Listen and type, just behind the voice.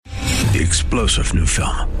The explosive new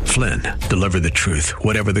film, Flynn, Deliver the Truth,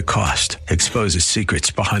 Whatever the Cost, exposes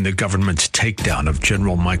secrets behind the government's takedown of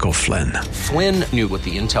General Michael Flynn. Flynn knew what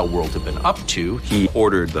the intel world had been up to. He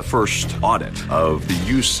ordered the first audit of the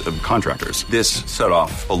use of contractors. This set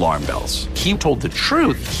off alarm bells. He told the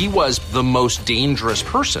truth. He was the most dangerous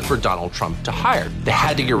person for Donald Trump to hire. They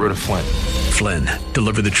had to get rid of Flynn. Flynn,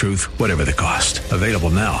 Deliver the Truth, Whatever the Cost. Available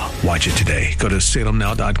now. Watch it today. Go to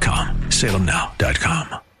salemnow.com.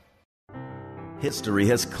 salemnow.com. History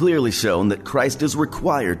has clearly shown that Christ is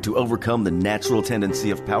required to overcome the natural tendency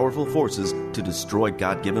of powerful forces to destroy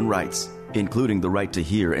God-given rights, including the right to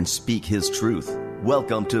hear and speak His truth.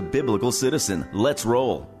 Welcome to Biblical Citizen. Let's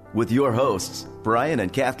roll with your hosts, Brian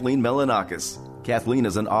and Kathleen Melanakis. Kathleen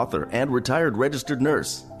is an author and retired registered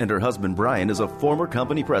nurse, and her husband Brian is a former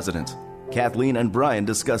company president. Kathleen and Brian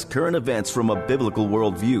discuss current events from a biblical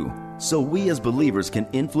worldview, so we as believers can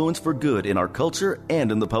influence for good in our culture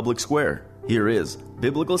and in the public square. Here is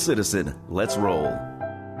Biblical Citizen. Let's roll.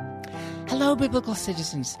 Hello, Biblical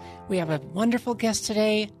Citizens. We have a wonderful guest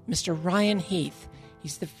today, Mr. Ryan Heath.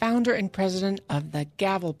 He's the founder and president of the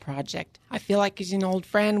Gavel Project. I feel like he's an old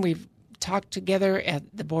friend. We've talked together at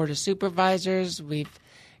the Board of Supervisors. We've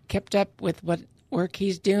kept up with what work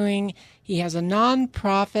he's doing. He has a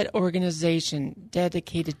nonprofit organization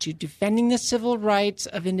dedicated to defending the civil rights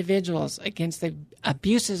of individuals against the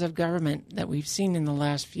abuses of government that we've seen in the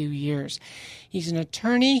last few years. He's an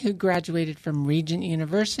attorney who graduated from Regent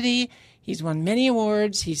University. He's won many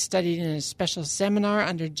awards. He's studied in a special seminar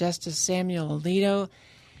under Justice Samuel Alito.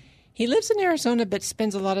 He lives in Arizona but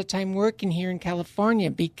spends a lot of time working here in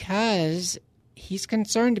California because he's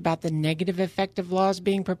concerned about the negative effect of laws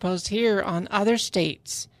being proposed here on other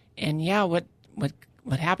states. And yeah, what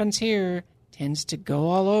happens here tends to go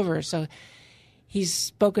all over. So he's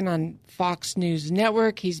spoken on Fox News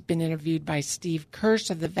Network. He's been interviewed by Steve Kirsch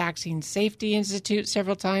of the Vaccine Safety Institute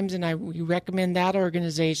several times, and we recommend that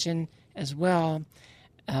organization as well.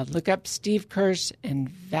 Look up Steve Kirsch and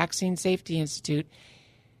Vaccine Safety Institute.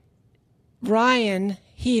 Ryan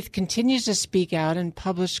Heath continues to speak out and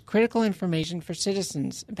publish critical information for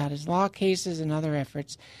citizens about his law cases and other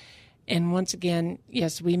efforts. And once again,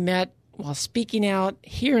 yes, we met while speaking out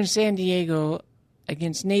here in San Diego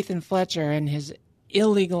against Nathan Fletcher and his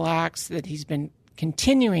illegal acts that he's been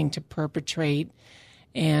continuing to perpetrate.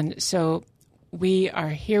 And so we are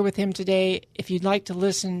here with him today. If you'd like to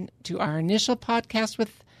listen to our initial podcast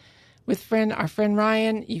with our friend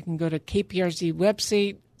Ryan, you can go to KPRZ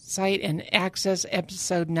website and access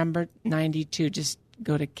episode number 92. Just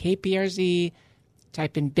go to KPRZ,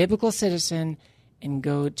 type in Biblical Citizen, and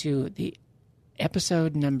go to the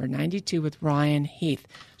episode number 92 with Ryan Heath.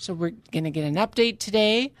 So we're going to get an update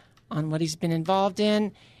today on what he's been involved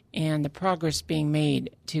in and the progress being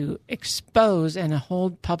made to expose and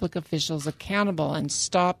hold public officials accountable and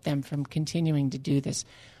stop them from continuing to do this.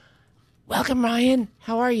 Welcome, Ryan.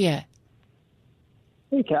 How are you?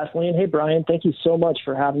 Hey, Kathleen. Hey, Brian. Thank you so much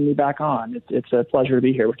for having me back on. It's a pleasure to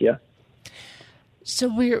be here with you. So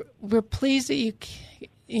we're pleased that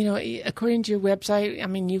you know, according to your website, I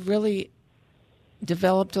mean, you've really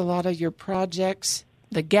developed a lot of your projects.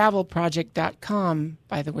 The gavelproject.com,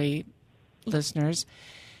 by the way, listeners.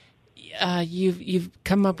 You've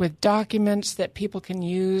come up with documents that people can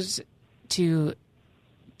use to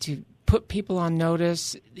put people on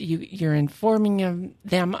notice. You're informing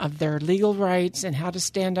them of their legal rights and how to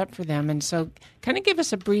stand up for them. And so kind of give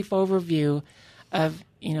us a brief overview of,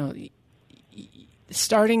 you know,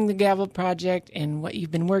 starting the Gavel Project and what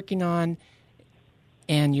you've been working on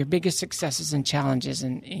and your biggest successes and challenges.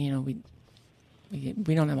 And, you know,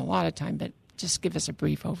 we don't have a lot of time, but just give us a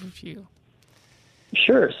brief overview.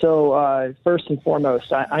 Sure. So first and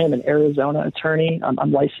foremost, I am an Arizona attorney.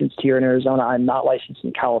 I'm licensed here in Arizona. I'm not licensed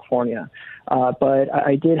in California. But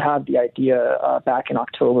I did have the idea back in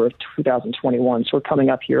October of 2021. So we're coming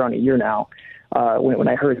up here on a year now when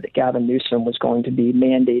I heard that Gavin Newsom was going to be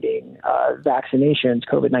mandating vaccinations,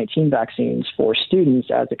 COVID-19 vaccines for students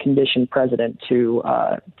as a condition precedent to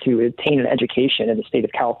obtain an education in the state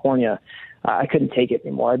of California. I couldn't take it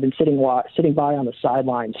anymore. I've been sitting by on the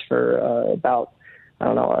sidelines for about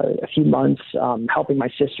a few months, helping my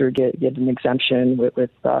sister get an exemption with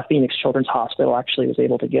Phoenix Children's Hospital. Actually was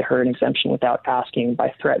able to get her an exemption without asking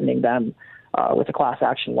by threatening them with a class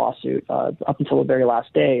action lawsuit up until the very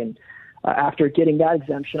last day. And after getting that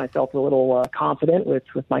exemption, I felt a little confident with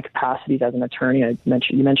my capacities as an attorney.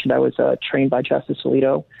 You mentioned I was trained by Justice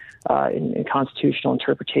Alito in constitutional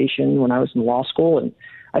interpretation when I was in law school, and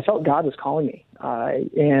I felt God was calling me.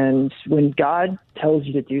 And when God tells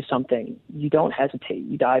you to do something, you don't hesitate.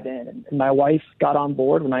 You dive in. And my wife got on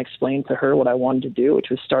board when I explained to her what I wanted to do, which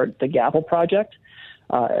was start the Gavel Project,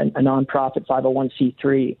 a nonprofit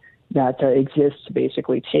 501c3 that exists to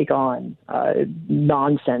basically take on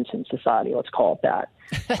nonsense in society. Let's call it that.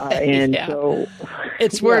 And so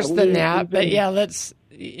it's worse than that. But yeah, let's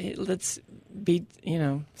be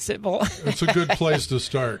civil. It's a good place to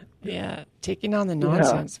start. Yeah, taking on the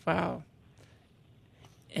nonsense. Yeah. Wow.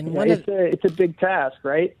 And it's a big task,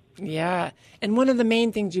 right? Yeah. And one of the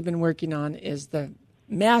main things you've been working on is the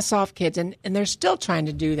mask off kids, and they're still trying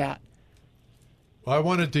to do that. Well, I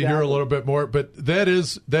wanted to hear a little bit more, but that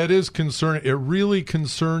is concerning. It really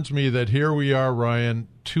concerns me that here we are, Ryan,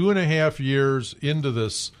 2.5 years into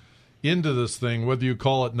this thing, whether you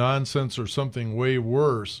call it nonsense or something way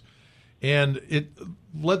worse. And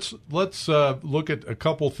let's look at a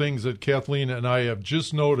couple things that Kathleen and I have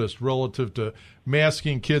just noticed relative to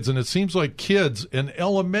masking kids. And it seems like kids and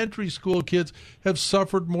elementary school kids have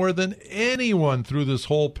suffered more than anyone through this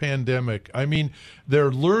whole pandemic. I mean,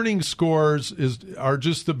 their learning scores are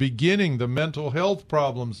just the beginning, the mental health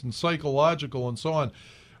problems and psychological and so on.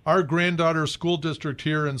 Our granddaughter's school district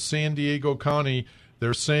here in San Diego County,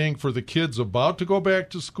 they're saying for the kids about to go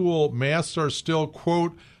back to school, masks are still,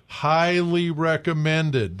 quote, highly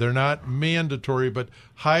recommended. They're not mandatory, but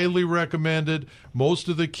highly recommended. Most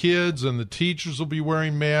of the kids and the teachers will be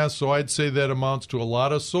wearing masks, so I'd say that amounts to a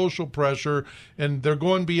lot of social pressure, and they're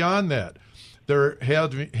going beyond that. They're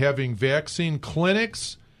having vaccine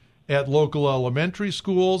clinics at local elementary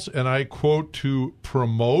schools, and I quote, to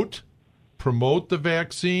promote the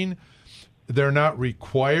vaccine. They're not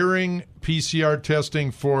requiring PCR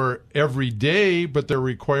testing for every day, but they're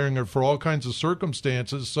requiring it for all kinds of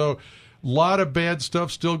circumstances. So a lot of bad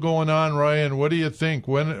stuff still going on, Ryan. What do you think?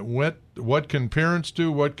 What can parents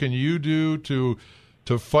do? What can you do to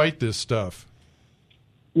fight this stuff?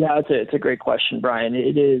 Yeah, it's a great question, Brian.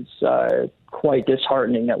 It is quite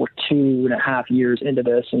disheartening that we're 2.5 years into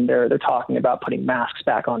this, and they're talking about putting masks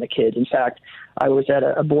back on the kids. In fact, I was at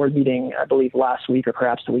a board meeting, I believe last week or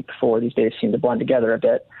perhaps the week before. These days seem to blend together a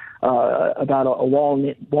bit. About a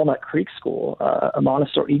Walnut Creek school, a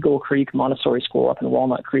Eagle Creek Montessori school up in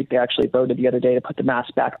Walnut Creek. They actually voted the other day to put the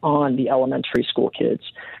mask back on the elementary school kids.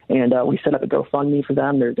 And we set up a GoFundMe for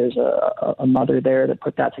them. There's a mother there that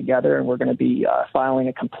put that together, and we're going to be filing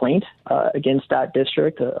a complaint against that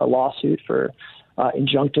district, a lawsuit for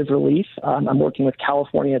injunctive relief. I'm working with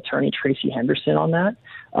California attorney Tracy Henderson on that.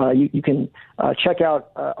 You can check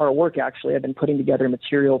out our work, actually. I've been putting together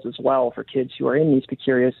materials as well for kids who are in these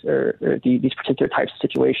these particular types of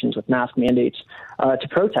situations with mask mandates to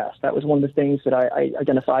protest. That was one of the things that I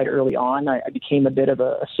identified early on. I became a bit of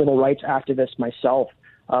a civil rights activist myself.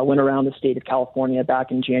 Went around the state of California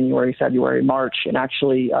back in January, February, March, and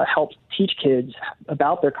actually helped teach kids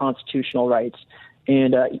about their constitutional rights.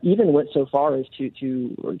 And even went so far as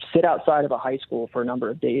to sit outside of a high school for a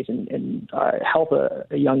number of days and help a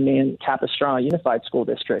young man, Capistrano Unified School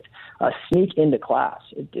District, sneak into class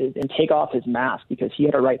and take off his mask because he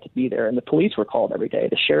had a right to be there. And the police were called every day.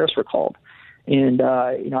 The sheriffs were called. And,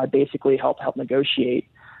 I basically helped negotiate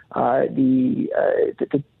the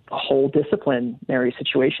whole disciplinary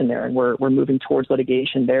situation there, and we're moving towards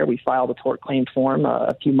litigation there. We filed a tort claim form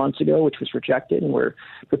a few months ago, which was rejected, and we're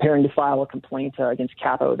preparing to file a complaint against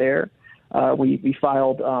Capo there. We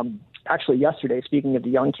filed actually yesterday. Speaking of the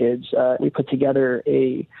young kids, we put together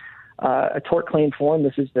a tort claim form.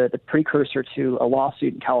 This is the precursor to a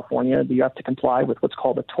lawsuit in California. You have to comply with what's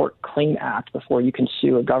called the Tort Claim Act before you can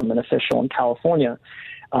sue a government official in California.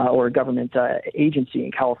 Or a government agency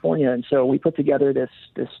in California. And so we put together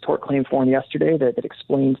this tort claim form yesterday that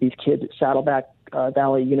explains these kids at Saddleback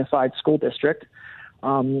Valley Unified School District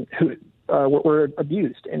who were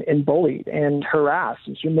abused and bullied and harassed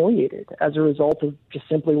and humiliated as a result of just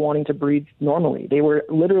simply wanting to breathe normally. They were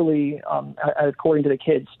literally, according to the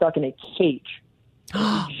kids, stuck in a cage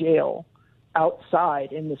in jail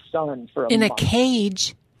outside in the sun for a month. In a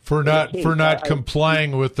cage? For not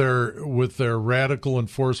complying with their radical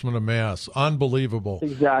enforcement of masks. Unbelievable.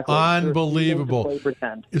 Exactly. Unbelievable.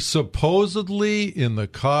 Supposedly in the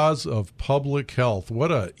cause of public health.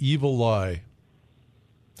 What a evil lie.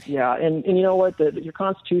 Yeah, and you know what? Your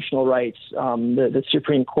constitutional rights, the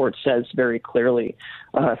Supreme Court says very clearly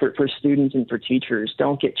for students and for teachers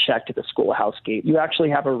don't get checked at the schoolhouse gate. You actually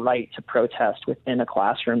have a right to protest within a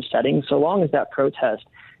classroom setting, so long as that protest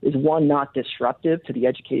is, one, not disruptive to the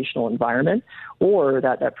educational environment, or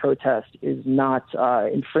that protest is not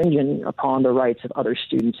infringing upon the rights of other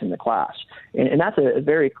students in the class. And that's a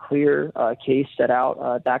very clear case set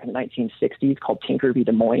out back in the 1960s called Tinker v.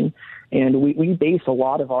 Des Moines. And we base a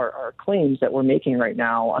lot of our claims that we're making right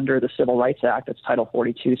now under the Civil Rights Act, that's Title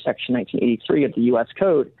 42, Section 1983 of the U.S.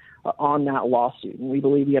 Code, on that lawsuit. And we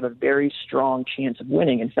believe we have a very strong chance of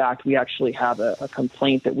winning. In fact, we actually have a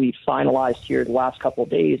complaint that we finalized here the last couple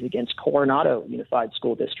of days against Coronado Unified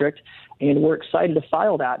School District, and we're excited to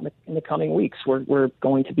file that in the coming weeks. We're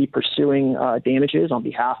going to be pursuing damages on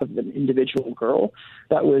behalf of an individual girl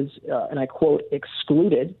that was, and I quote,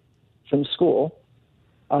 excluded from school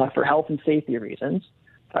for health and safety reasons.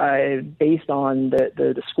 Based on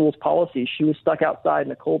the school's policy, she was stuck outside in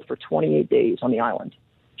the cold for 28 days on the island.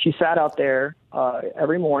 She sat out there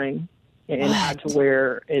every morning and had to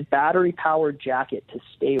wear a battery-powered jacket to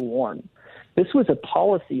stay warm. This was a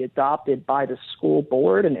policy adopted by the school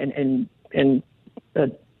board and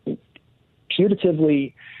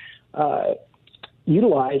putatively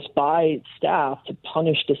utilized by staff to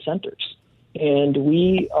punish dissenters. And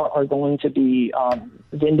we are going to be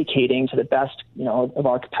vindicating to the best, of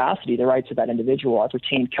our capacity, the rights of that individual. I've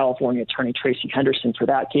retained California Attorney Tracy Henderson for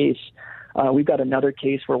that case. We've got another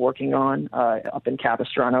case we're working on up in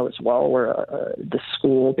Capistrano as well, where the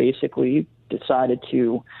school basically decided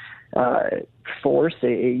to force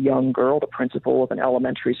a young girl. The principal of an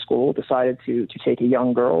elementary school decided to take a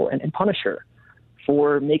young girl and punish her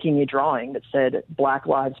for making a drawing that said Black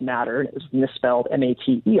Lives Matter, and it was misspelled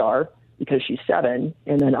M-A-T-E-R, because she's 7,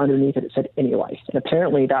 and then underneath it said any life. And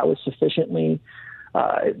apparently that was sufficiently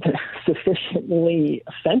offensive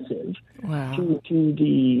to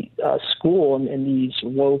the school and these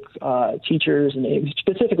woke teachers. And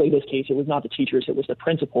specifically in this case, it was not the teachers, it was the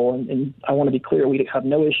principal. And I want to be clear, we have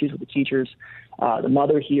no issues with the teachers. The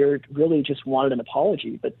mother here really just wanted an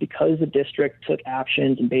apology. But because the district took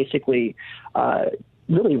actions and basically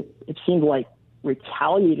really, it seemed like,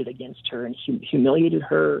 retaliated against her and humiliated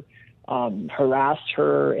her, harassed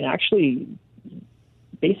her, and actually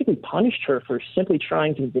basically punished her for simply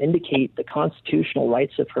trying to vindicate the constitutional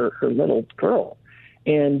rights of her little girl.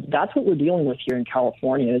 And that's what we're dealing with here in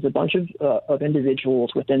California. There's a bunch of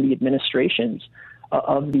individuals within the administrations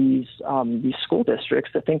of these school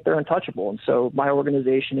districts that think they're untouchable. And so my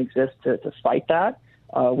organization exists to fight that.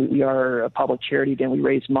 We are a public charity. Again, we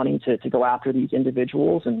raise money to go after these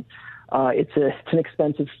individuals, and it's an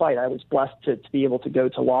expensive fight. I was blessed to be able to go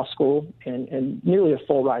to law school and nearly a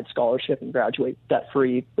full ride scholarship and graduate debt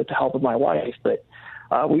free with the help of my wife. But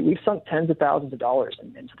we've sunk tens of thousands of dollars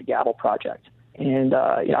into the Gavel Project, and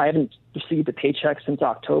I haven't received a paycheck since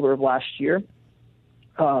October of last year.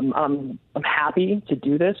 I'm happy to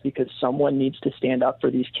do this because someone needs to stand up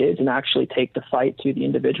for these kids and actually take the fight to the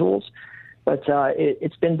individuals. But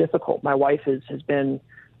it's been difficult. My wife has been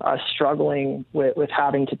struggling with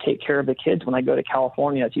having to take care of the kids when I go to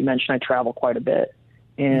California. As you mentioned, I travel quite a bit.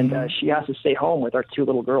 And she has to stay home with our 2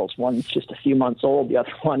 little girls. One's just a few months old. The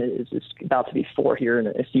other one is about to be 4 here in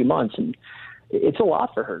a few months. And it's a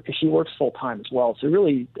lot for her because she works full time as well. So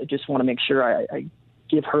really, I just want to make sure I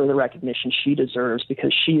give her the recognition she deserves,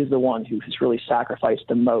 because she is the one who has really sacrificed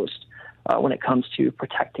the most when it comes to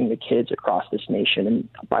protecting the kids across this nation. And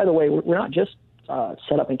by the way, we're not just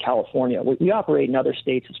set up in California. We operate in other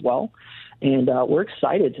states as well. And we're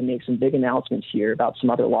excited to make some big announcements here about some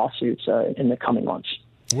other lawsuits in the coming months.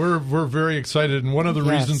 We're very excited, and one of the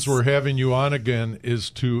reasons we're having you on again is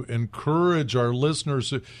to encourage our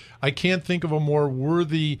listeners. I can't think of a more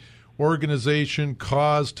worthy organization,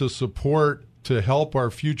 cause to support, to help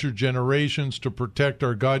our future generations, to protect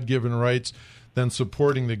our God-given rights than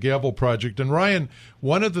supporting the Gavel Project. And Ryan,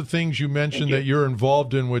 one of the things you mentioned that you're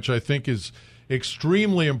involved in, which I think is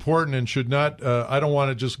extremely important and should not, I don't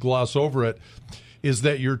want to just gloss over it, is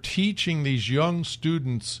that you're teaching these young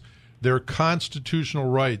students their constitutional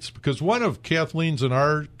rights. Because one of Kathleen's and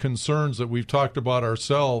our concerns that we've talked about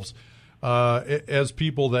ourselves as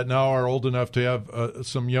people that now are old enough to have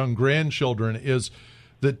some young grandchildren is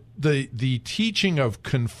that the teaching of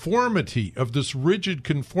conformity, of this rigid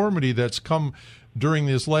conformity that's come during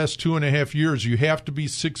these last 2.5 years. You have to be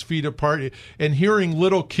 6 feet apart, and hearing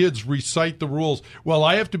little kids recite the rules. Well,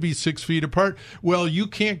 I have to be 6 feet apart. Well, you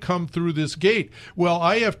can't come through this gate. Well,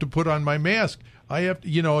 I have to put on my mask. I have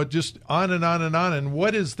to, just on and on and on. And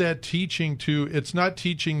what is that teaching to? It's not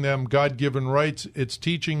teaching them God-given rights. It's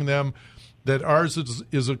teaching them that ours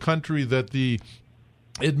is a country that the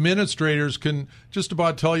administrators can just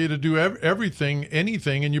about tell you to do everything,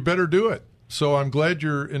 anything, and you better do it. So I'm glad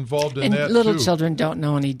you're involved in that, and little too. children don't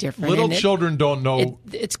know any different. Little children don't know.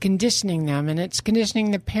 It's conditioning them, and it's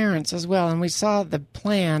conditioning the parents as well. And we saw the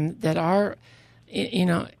plan that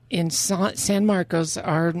in San Marcos,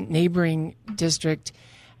 our neighboring district,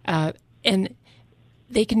 and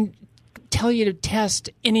they can tell you to test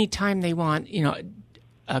anytime they want,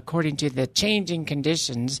 according to the changing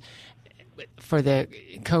conditions for the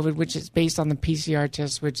COVID, which is based on the PCR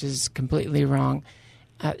test, which is completely wrong.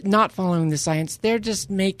 Not following the science. They're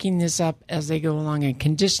just making this up as they go along and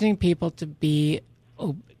conditioning people to be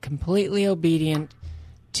completely obedient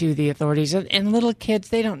to the authorities. And little kids,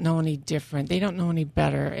 they don't know any different. They don't know any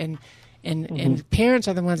better. And parents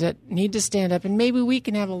are the ones that need to stand up. And maybe we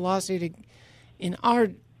can have a lawsuit in our,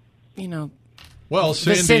 Well,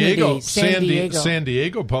 San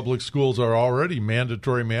Diego public schools are already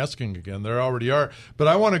mandatory masking again. There already are. But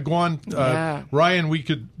I want to go on. Ryan, we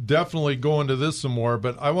could definitely go into this some more,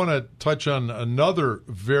 but I want to touch on another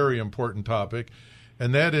very important topic,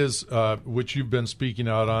 and that is, which you've been speaking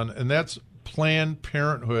out on, and that's Planned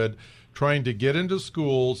Parenthood trying to get into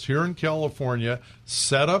schools here in California,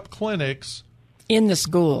 set up clinics in the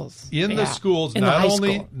schools.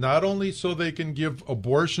 Not only so they can give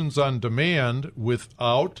abortions on demand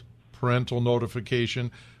without parental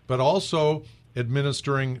notification, but also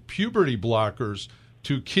administering puberty blockers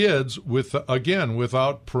to kids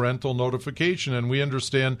without parental notification. And we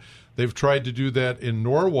understand they've tried to do that in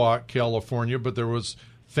Norwalk, California, but there was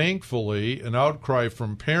thankfully an outcry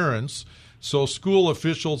from parents. So school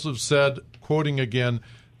officials have said, quoting again,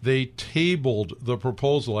 they tabled the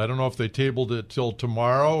proposal. I don't know if they tabled it till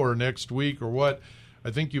tomorrow or next week or what. I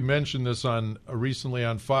think you mentioned this recently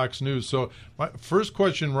on Fox News. So my first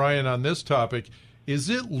question, Ryan, on this topic, is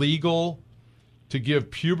it legal to give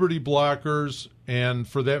puberty blockers and,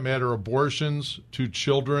 for that matter, abortions to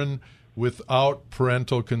children without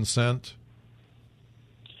parental consent?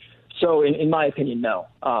 So, in my opinion, no.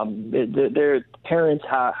 Their parents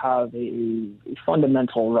have a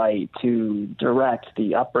fundamental right to direct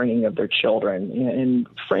the upbringing of their children, and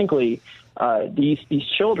frankly, these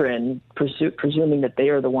children, presuming that they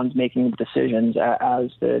are the ones making the decisions, as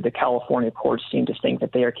the California courts seem to think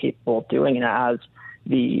that they are capable of doing, and as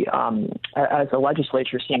the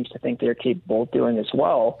legislature seems to think they're capable of doing as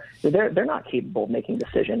well, they're not capable of making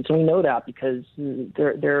decisions. And we know that because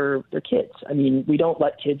they're kids. I mean, we don't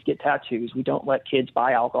let kids get tattoos. We don't let kids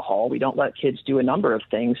buy alcohol. We don't let kids do a number of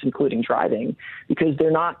things, including driving, because they're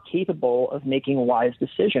not capable of making wise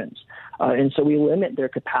decisions. And so we limit their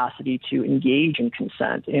capacity to engage in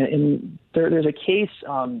consent. And there's a case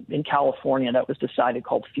in California that was decided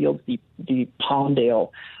called Fields v. Palmdale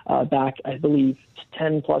back, I believe,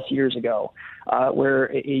 10 plus years ago,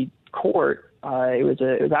 where a court, it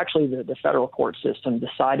was actually the federal court system,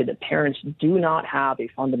 decided that parents do not have a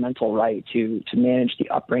fundamental right to manage the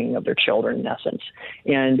upbringing of their children, in essence.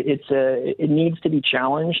 And it needs to be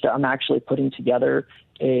challenged. I'm actually putting together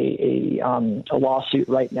a lawsuit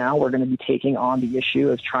right now. We're going to be taking on the issue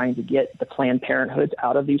of trying to get the Planned Parenthoods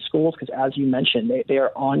out of these schools, because as you mentioned, they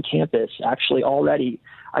are on campus actually already.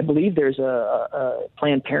 I believe there's a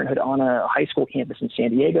Planned Parenthood on a high school campus in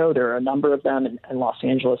San Diego. There are a number of them in Los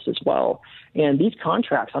Angeles as well. And these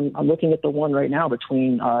contracts, I'm looking at the one right now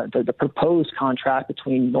between the proposed contract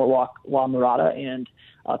between Norwalk La Mirada and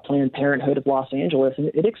Planned Parenthood of Los Angeles,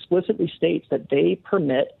 and it explicitly states that they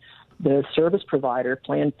permit the service provider,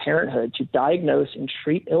 Planned Parenthood, to diagnose and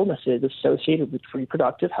treat illnesses associated with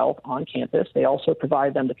reproductive health on campus. They also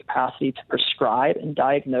provide them the capacity to prescribe and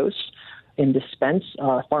diagnose and dispense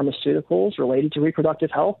pharmaceuticals related to reproductive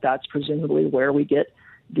health. That's presumably where we get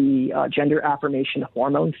the gender affirmation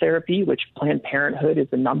hormone therapy, which Planned Parenthood is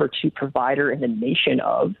the number 2 provider in the nation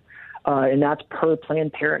of. And that's per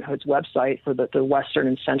Planned Parenthood's website for the Western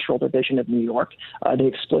and Central Division of New York. They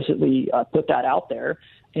explicitly put that out there.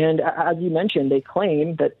 And as you mentioned, they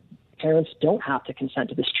claim that parents don't have to consent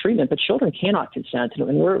to this treatment, but children cannot consent. And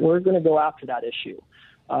we're going to go after that issue.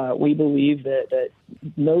 We believe that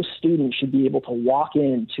no student should be able to walk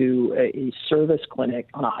into a service clinic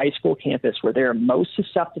on a high school campus where they're most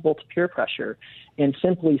susceptible to peer pressure and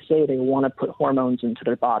simply say they want to put hormones into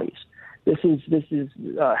their bodies. This is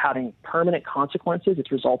having permanent consequences.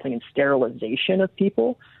 It's resulting in sterilization of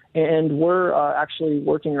people. And we're actually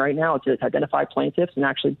working right now to identify plaintiffs and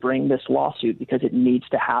actually bring this lawsuit because it needs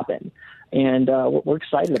to happen. And we're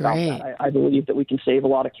excited about that. I believe that we can save a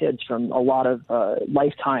lot of kids from a lot of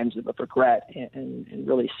lifetimes of regret and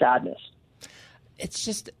really sadness. It's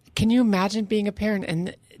just, can you imagine being a parent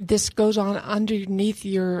and this goes on underneath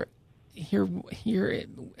your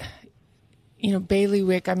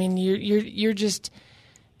bailiwick. I mean, you're just,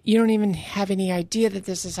 you don't even have any idea that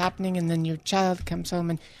this is happening, and then your child comes home.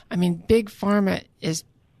 And I mean, Big Pharma is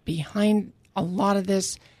behind a lot of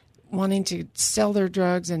this, wanting to sell their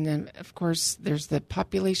drugs. And then, of course, there's the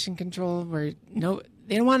population control where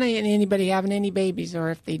they don't want anybody having any babies, or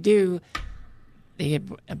if they do, they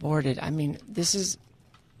abort it. I mean, this is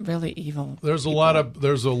really evil. There's a lot of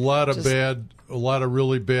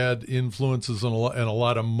really bad influences and a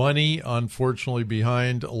lot of money, unfortunately,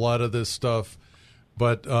 behind a lot of this stuff.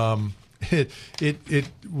 But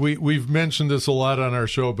we've mentioned this a lot on our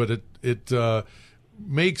show, but it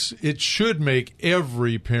should make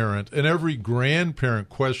every parent and every grandparent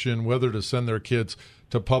question whether to send their kids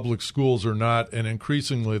to public schools or not. And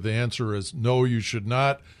increasingly, the answer is no, you should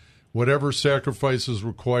not. Whatever sacrifice is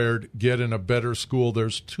required, get in a better school.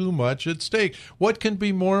 There's too much at stake. What can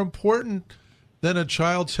be more important than a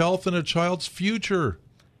child's health and a child's future?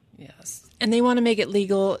 Yes. And they want to make it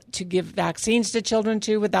legal to give vaccines to children,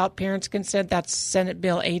 too, without parents' consent. That's Senate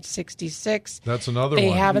Bill 866. That's another one.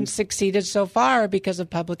 They haven't succeeded so far because of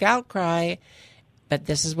public outcry, but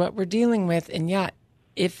this is what we're dealing with. And, yeah,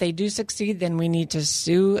 if they do succeed, then we need to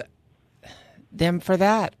sue them for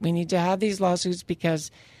that. We need to have these lawsuits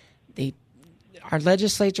because our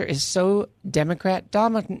legislature is so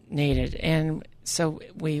Democrat-dominated, and so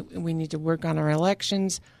we need to work on our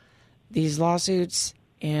elections, these lawsuits,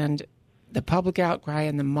 and the public outcry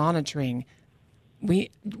and the monitoring.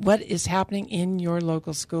 What is happening in your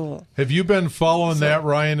local school? Have you been following that,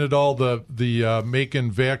 Ryan, at all? The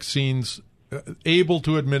making vaccines, able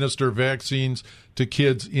to administer vaccines to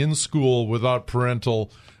kids in school without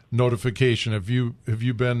parental notification. Have you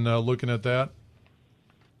been looking at that?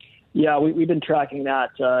 Yeah, we've been tracking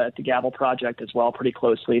that at the Gavel Project as well pretty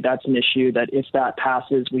closely. That's an issue that if that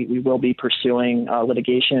passes, we will be pursuing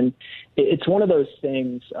litigation. It's one of those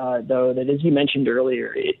things, though, that as you mentioned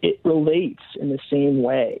earlier, it relates in the same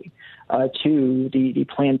way to the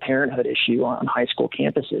Planned Parenthood issue on high school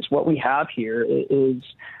campuses. What we have here is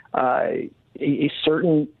a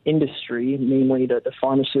certain industry, namely the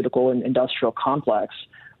pharmaceutical and industrial complex,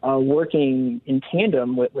 working in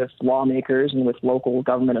tandem with lawmakers and with local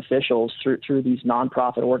government officials through these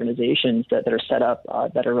nonprofit organizations that are set up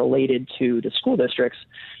that are related to the school districts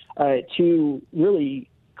to really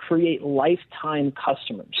create lifetime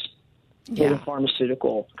customers for the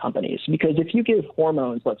pharmaceutical companies. Because if you give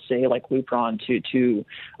hormones, let's say like Lupron, to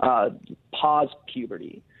pause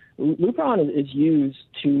puberty, Lupron is used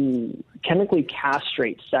to chemically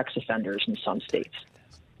castrate sex offenders in some states.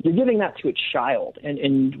 You're giving that to a child,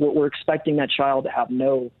 and we're expecting that child to have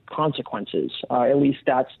no consequences. At least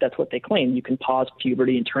that's what they claim. You can pause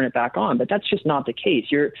puberty and turn it back on, but that's just not the case.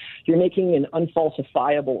 You're making an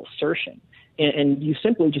unfalsifiable assertion, and you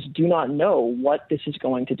simply just do not know what this is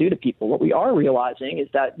going to do to people. What we are realizing is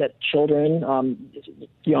that children,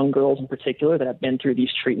 young girls in particular, that have been through these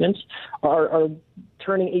treatments are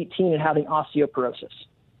turning 18 and having osteoporosis.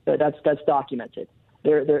 That's documented.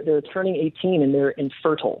 They're turning 18 and they're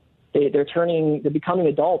infertile. They're becoming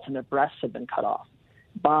adults and their breasts have been cut off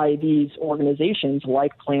by these organizations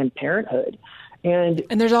like Planned Parenthood. And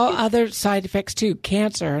there's all other side effects too,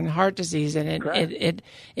 cancer and heart disease, and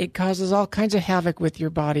it causes all kinds of havoc with your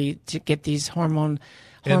body to get these hormones.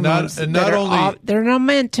 They're not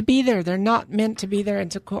meant to be there. They're not meant to be there,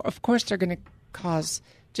 and so of course they're going to cause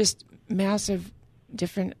just massive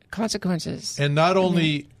different consequences. And not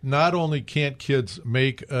only can't kids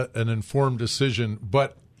make an informed decision,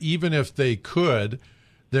 but even if they could,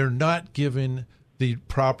 they're not given the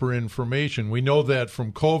proper information. We know that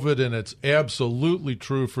from COVID, and it's absolutely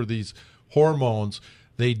true for these hormones.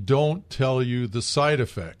 They don't tell you the side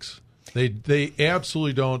effects. They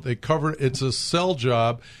absolutely don't. They cover it's a sell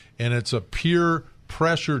job, and it's a peer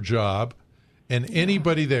pressure job, and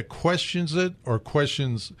anybody that questions it or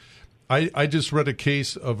questions. I just read a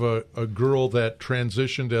case of a girl that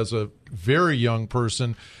transitioned as a very young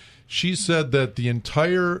person. She said that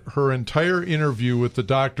her entire interview with the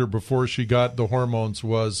doctor before she got the hormones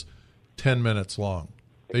was 10 minutes long.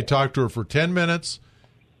 They talked to her for 10 minutes,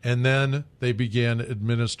 and then they began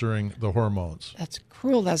administering the hormones. That's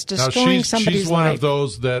cruel. That's destroying somebody's life. She's one of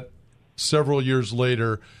those that several years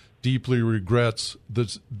later deeply regrets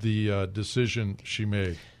the decision she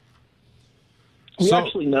made. We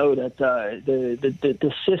actually know that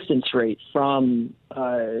the assistance rate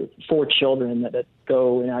for children that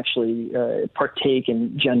go and actually partake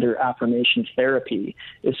in gender affirmation therapy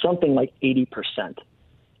is something like 80%.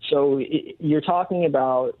 So you're talking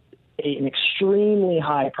about an extremely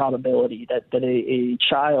high probability that a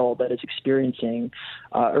child that is experiencing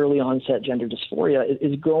early onset gender dysphoria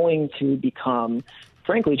is going to become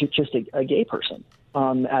frankly, just a gay person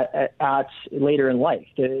at later in life.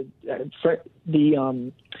 The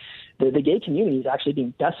gay community is actually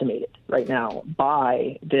being decimated right now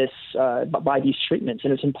by by these treatments,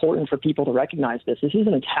 and it's important for people to recognize this. This is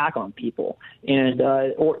an attack on people, and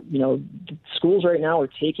schools right now are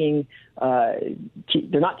taking.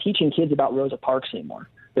 They're not teaching kids about Rosa Parks anymore.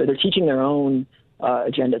 They're teaching their own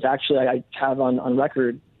agendas. Actually, I have on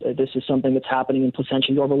record. This is something that's happening in Placentia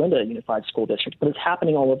and Yorba Linda Unified School District, but it's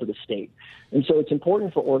happening all over the state. And so it's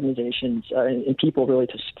important for organizations and people really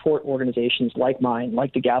to support organizations like mine,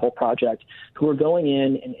 like the Gavel Project, who are going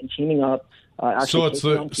in and teaming up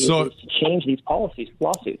to change these policies,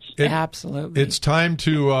 lawsuits. Absolutely. It's time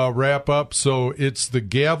to wrap up. So it's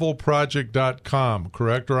thegavelproject.com,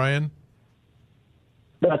 correct, Ryan?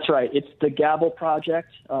 That's right. It's the Gavel Project,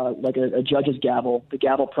 like a judge's gavel,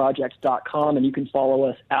 thegavelproject.com, and you can follow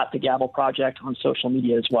us at the Gavel Project on social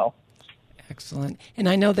media as well. Excellent. And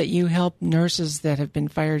I know that you help nurses that have been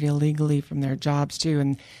fired illegally from their jobs, too.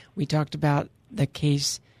 And we talked about the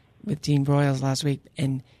case with Dean Broyles last week,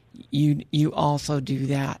 and you also do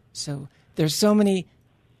that. So there's so many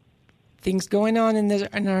things going on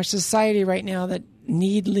in our society right now that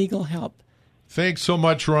need legal help. Thanks so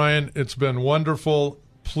much, Ryan. It's been wonderful.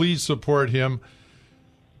 Please support him.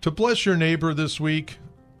 To bless your neighbor this week,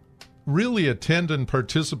 really attend and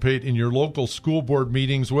participate in your local school board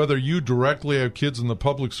meetings, whether you directly have kids in the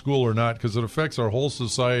public school or not, because it affects our whole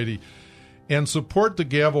society. And support the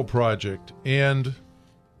Gavel Project. And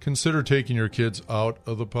consider taking your kids out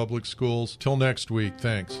of the public schools. Till next week,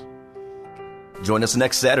 thanks. Join us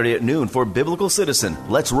next Saturday at noon for Biblical Citizen.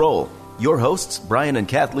 Let's roll. Your hosts, Brian and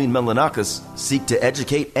Kathleen Melanakis, seek to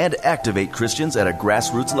educate and activate Christians at a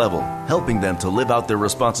grassroots level, helping them to live out their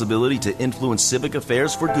responsibility to influence civic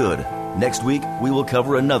affairs for good. Next week, we will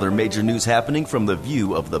cover another major news happening from the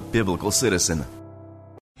view of the biblical citizen.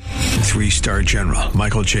 3-star General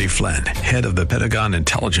Michael J. Flynn, head of the Pentagon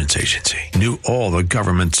Intelligence Agency, knew all the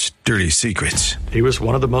government's dirty secrets. He was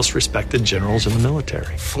one of the most respected generals in the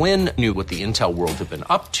military. Flynn knew what the intel world had been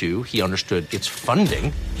up to. He understood its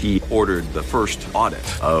funding. He ordered the first audit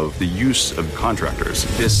of the use of contractors.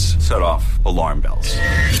 This set off alarm bells.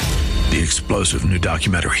 The explosive new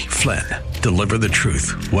documentary, Flynn, Deliver the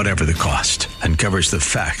Truth, Whatever the Cost, uncovers the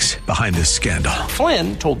facts behind this scandal.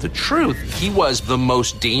 Flynn told the truth. He was the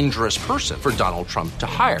most dangerous person for Donald Trump to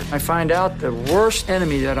hire. I find out the worst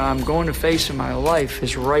enemy that I'm going to face in my life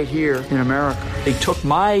is right here in America. They took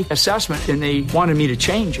my assessment and they wanted me to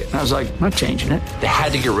change it. And I was like, I'm not changing it. They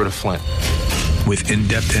had to get rid of Flynn. With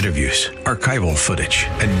in-depth interviews, archival footage,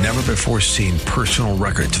 and never-before-seen personal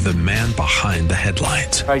records of the man behind the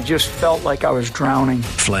headlines. I just felt like I was drowning.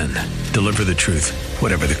 Flynn, Deliver the Truth,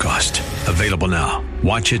 Whatever the Cost. Available now.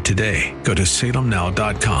 Watch it today. Go to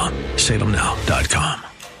salemnow.com. salemnow.com.